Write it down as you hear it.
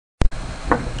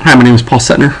Hi, my name is Paul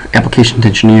Setner, Applications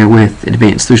Engineer with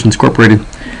Advanced Solutions Incorporated.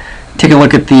 Taking a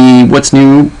look at the what's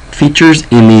new features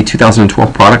in the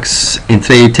 2012 products, and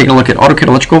today taking a look at AutoCAD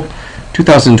Electrical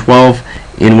 2012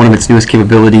 in one of its newest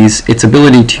capabilities, its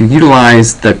ability to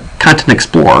utilize the Content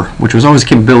Explorer, which was always a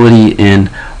capability in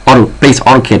base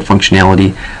AutoCAD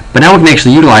functionality, but now we can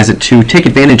actually utilize it to take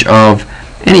advantage of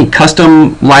any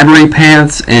custom library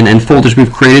paths and folders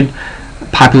we've created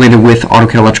populated with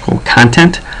AutoCAD Electrical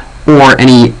content, or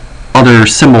any other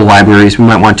symbol libraries we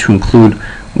might want to include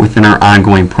within our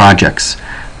ongoing projects.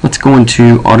 Let's go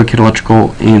into AutoCAD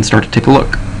Electrical and start to take a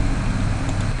look.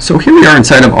 So here we are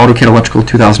inside of AutoCAD Electrical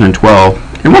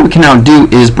 2012, and what we can now do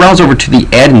is browse over to the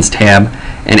Add-ins tab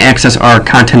and access our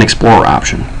Content Explorer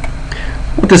option.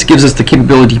 What this gives us the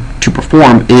capability to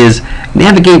perform is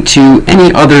navigate to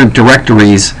any other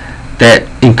directories that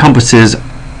encompasses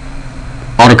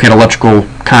AutoCAD Electrical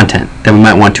content that we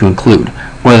might want to include,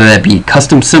 whether that be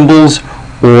custom symbols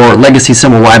or legacy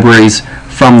symbol libraries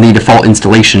from the default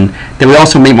installation that we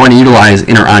also may want to utilize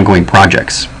in our ongoing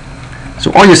projects.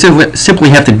 So all you simply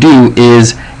have to do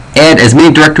is add as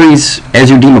many directories as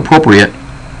you deem appropriate,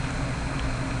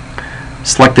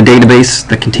 select the database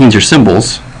that contains your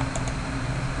symbols,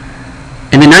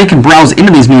 and then now you can browse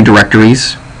into these new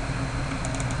directories,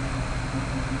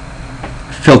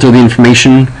 filter the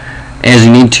information as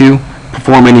you need to,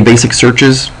 perform any basic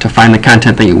searches to find the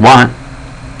content that you want,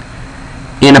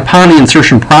 and upon the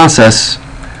insertion process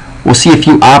we'll see a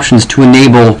few options to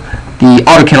enable the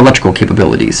AutoCAD Electrical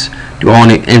capabilities. Do I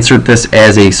want to insert this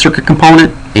as a circuit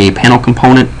component, a panel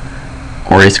component,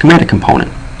 or a schematic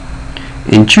component?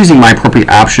 In choosing my appropriate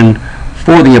option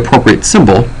for the appropriate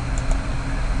symbol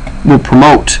will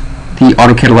promote the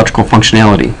AutoCAD Electrical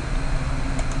functionality,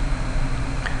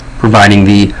 providing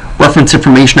the reference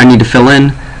information I need to fill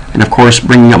in, and of course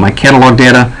bringing up my catalog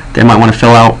data that I might want to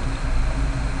fill out,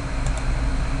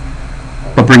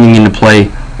 but bringing into play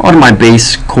all of my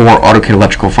base core AutoCAD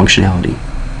Electrical functionality.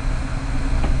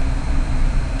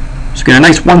 So get a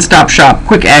nice one-stop shop,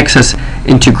 quick access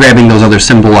into grabbing those other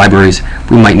symbol libraries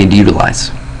we might need to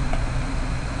utilize.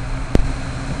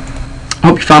 I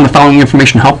hope you found the following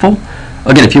information helpful.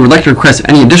 Again, if you would like to request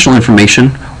any additional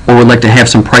information or would like to have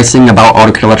some pricing about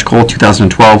AutoCAD Electrical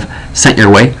 2012 sent your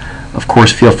way, of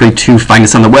course feel free to find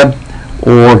us on the web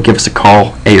or give us a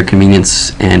call at your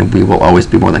convenience, and we will always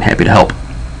be more than happy to help.